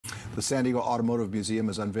The San Diego Automotive Museum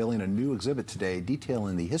is unveiling a new exhibit today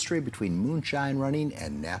detailing the history between moonshine running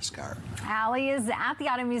and NASCAR. Allie is at the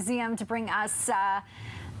Auto Museum to bring us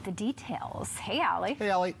the details. Hey, Allie. Hey,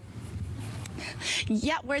 Allie.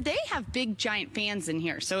 Yeah, where they have big giant fans in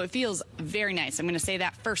here, so it feels very nice. I'm going to say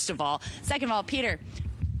that first of all. Second of all, Peter,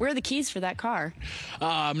 where are the keys for that car?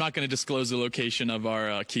 I'm not going to disclose the location of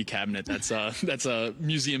our key cabinet. That's a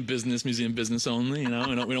museum business only. You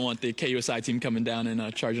know, we don't want the KUSI team coming down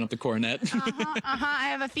and charging up the coronet. I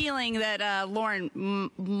have a feeling that Lauren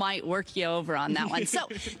might work you over on that one. So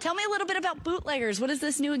tell me a little bit about Bootleggers. What is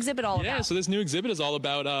this new exhibit all about? Yeah, so this new exhibit is all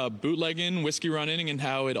about bootlegging, whiskey running, and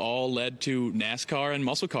how it all led to NASCAR and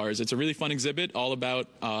muscle cars. It's a really fun exhibit, all about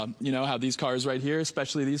you know, how these cars right here,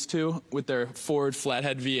 especially these two with their Ford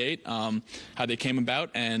flathead V8, how they came about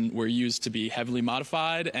and were used to be heavily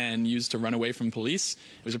modified and used to run away from police.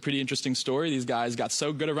 It was a pretty interesting story. These guys got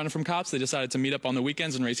so good at running from cops, they decided to meet up on the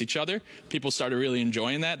weekends and race each other. People started really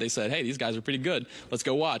enjoying that. They said, hey, these guys are pretty good. Let's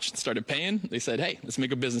go watch. Started paying. They said, hey, let's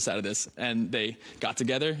make a business out of this. And they got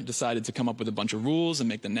together, decided to come up with a bunch of rules and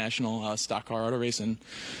make the national stock car auto racing.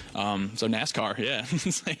 So NASCAR, yeah.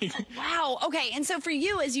 It's like, wow. Okay. And so for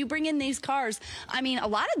you, as you bring in these cars, I mean, a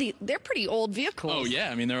lot of they're pretty old vehicles. oh, yeah.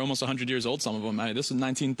 I mean, they're almost 100 years old, some of them. This was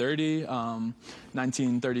 1930,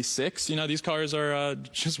 1936. You know, these cars are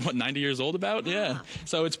just, what, 90 years old about? Wow. Yeah.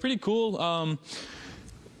 So it's pretty cool.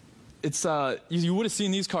 It's you would have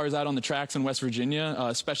seen these cars out on the tracks in West Virginia,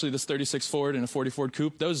 especially this 36 Ford and a 40 Ford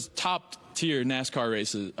Coupe. Those top-tier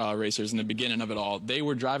NASCAR racers in the beginning of it all, they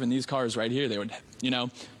were driving these cars right here. They would, you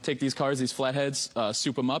know, take these cars, these flatheads,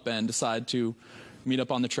 soup them up, and decide to meet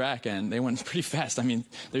up on the track, and they went pretty fast. I mean,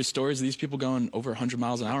 there's stories of these people going over 100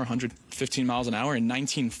 miles an hour, 115 miles an hour in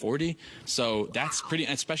 1940. So that's pretty,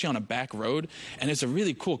 especially on a back road. And it's a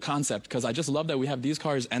really cool concept because I just love that we have these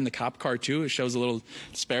cars and the cop car too. It shows a little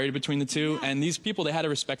disparity between the two. Yeah. And these people, they had a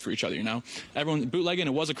respect for each other, you know. Everyone, bootlegging,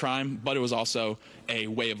 it was a crime, but it was also a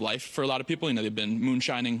way of life for a lot of people. You know, they've been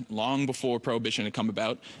moonshining long before Prohibition had come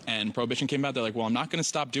about. And Prohibition came about, they're like, well, I'm not going to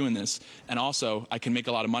stop doing this. And also, I can make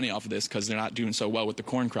a lot of money off of this because they're not doing so well with the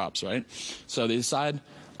corn crops, right? So they decide,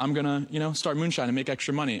 I'm gonna, you know, start moonshine and make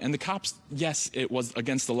extra money. And the cops, yes, it was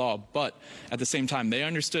against the law, but at the same time, they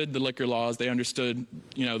understood the liquor laws. They understood,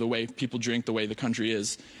 you know, the way people drink, the way the country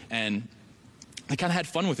is, and they kind of had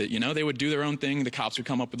fun with it, you know? They would do their own thing. The cops would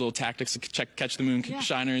come up with little tactics to catch the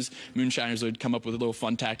moonshiners. Moonshiners would come up with little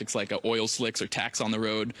fun tactics like oil slicks or tacks on the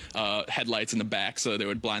road, headlights in the back, so they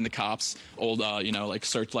would blind the cops, old, you know, like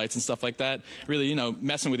searchlights and stuff like that. Really, you know,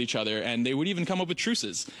 messing with each other. And they would even come up with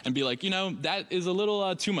truces and be like, you know, that is a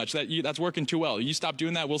little too much. That's working too well. You stop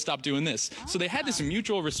doing that, we'll stop doing this. So they had this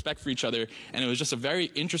mutual respect for each other, and it was just a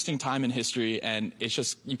very interesting time in history. And it's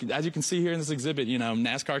just, as you can see here in this exhibit, you know,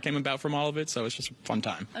 NASCAR came about from all of it, so it's just a fun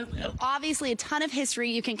time. Obviously, a ton of history.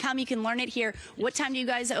 You can come, you can learn it here. What time do you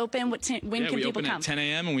guys open? When can people come? We open at 10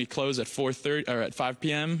 a.m. and we close at 4:30 or at 5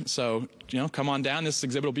 p.m. So, you know, come on down. This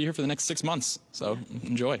exhibit will be here for the next 6 months. So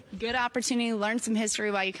enjoy. Good opportunity to learn some history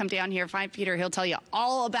while you come down here. Find Peter. He'll tell you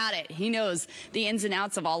all about it. He knows the ins and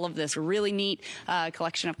outs of all of this. Really neat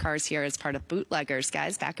collection of cars here as part of Bootleggers.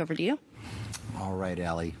 Guys, back over to you. All right,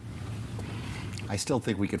 Allie. I still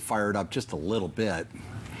think we could fire it up just a little bit.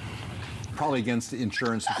 Probably against the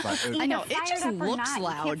insurance. I know, it just looks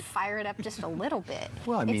loud. You can't fire it up just a little bit.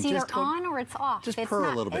 Well, I mean, it's either on or it's off. Just it's purr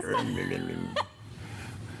not, a little bit.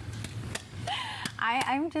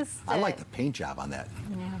 I'm just... I like the paint job on that.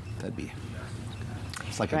 Yeah. That'd be...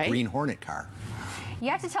 It's like a Green Hornet car. You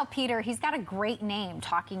have to tell Peter he's got a great name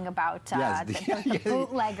talking about the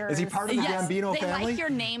bootleggers. Is he part of the Gambino family? They like your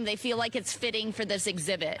name. They feel like it's fitting for this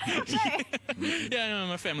exhibit. Yeah, I know,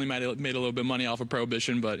 my family might have made a little bit of money off of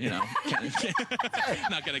Prohibition, but, you know,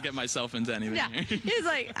 not going to get myself into anything. Yeah. He's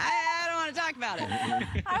like, I don't want to talk about it.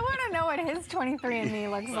 I want to know what his 23andMe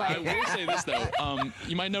looks like. I will say this, though.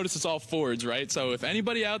 You might notice it's all Fords, right? So if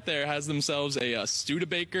anybody out there has themselves a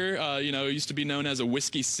Studebaker, you know, it used to be known as a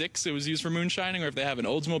Whiskey 6, it was used for moonshining, or if they have an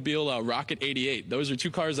Oldsmobile Rocket 88. Those are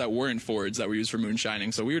two cars that weren't Fords that were used for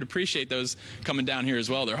moonshining. So we would appreciate those coming down here as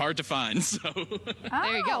well. They're hard to find. So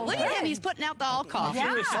there you go. Look at him. He's putting out the alcohol.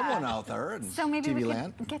 Yeah. There's someone out there in so maybe TV we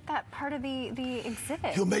land. could get that part of the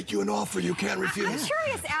exhibit. He'll make you an offer you can't refuse. I'm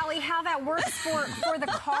curious, Allie, how that works for the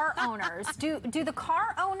car owners. Do the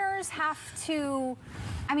car owners have to...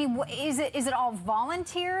 I mean, is it all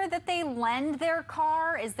volunteer that they lend their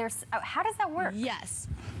car? Is there... How does that work? Yes.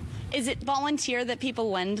 Is it volunteer that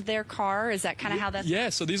people lend their car? Is that kind of how that's? Yeah,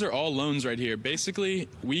 so these are all loans right here. Basically,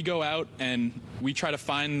 we go out and we try to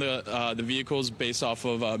find the vehicles based off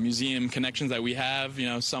of museum connections that we have. You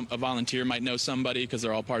know, a volunteer might know somebody because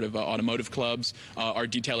they're all part of automotive clubs. Our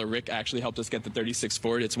detailer Rick actually helped us get the 36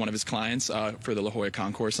 Ford. It's one of his clients for the La Jolla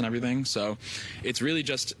Concourse and everything. So it's really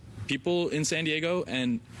just people in San Diego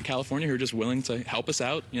and California who are just willing to help us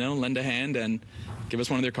out, you know, lend a hand and give us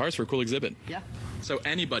one of their cars for a cool exhibit. Yeah. So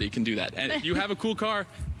anybody can do that. And if you have a cool car,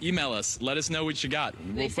 email us. Let us know what you got.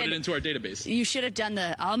 We'll put it into our database. You should have done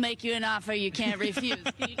the I'll make you an offer you can't refuse.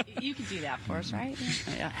 You can do that for us, right?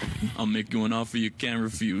 Yeah. I'll make you an offer you can't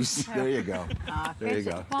refuse. There you go. There you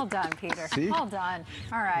go. Well done, Peter. See? Well done.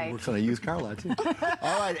 All right. Works on a used car lot, too.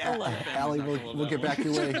 All right, Allie, we'll get back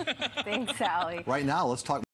your way. Thanks, Allie. Right now, let's talk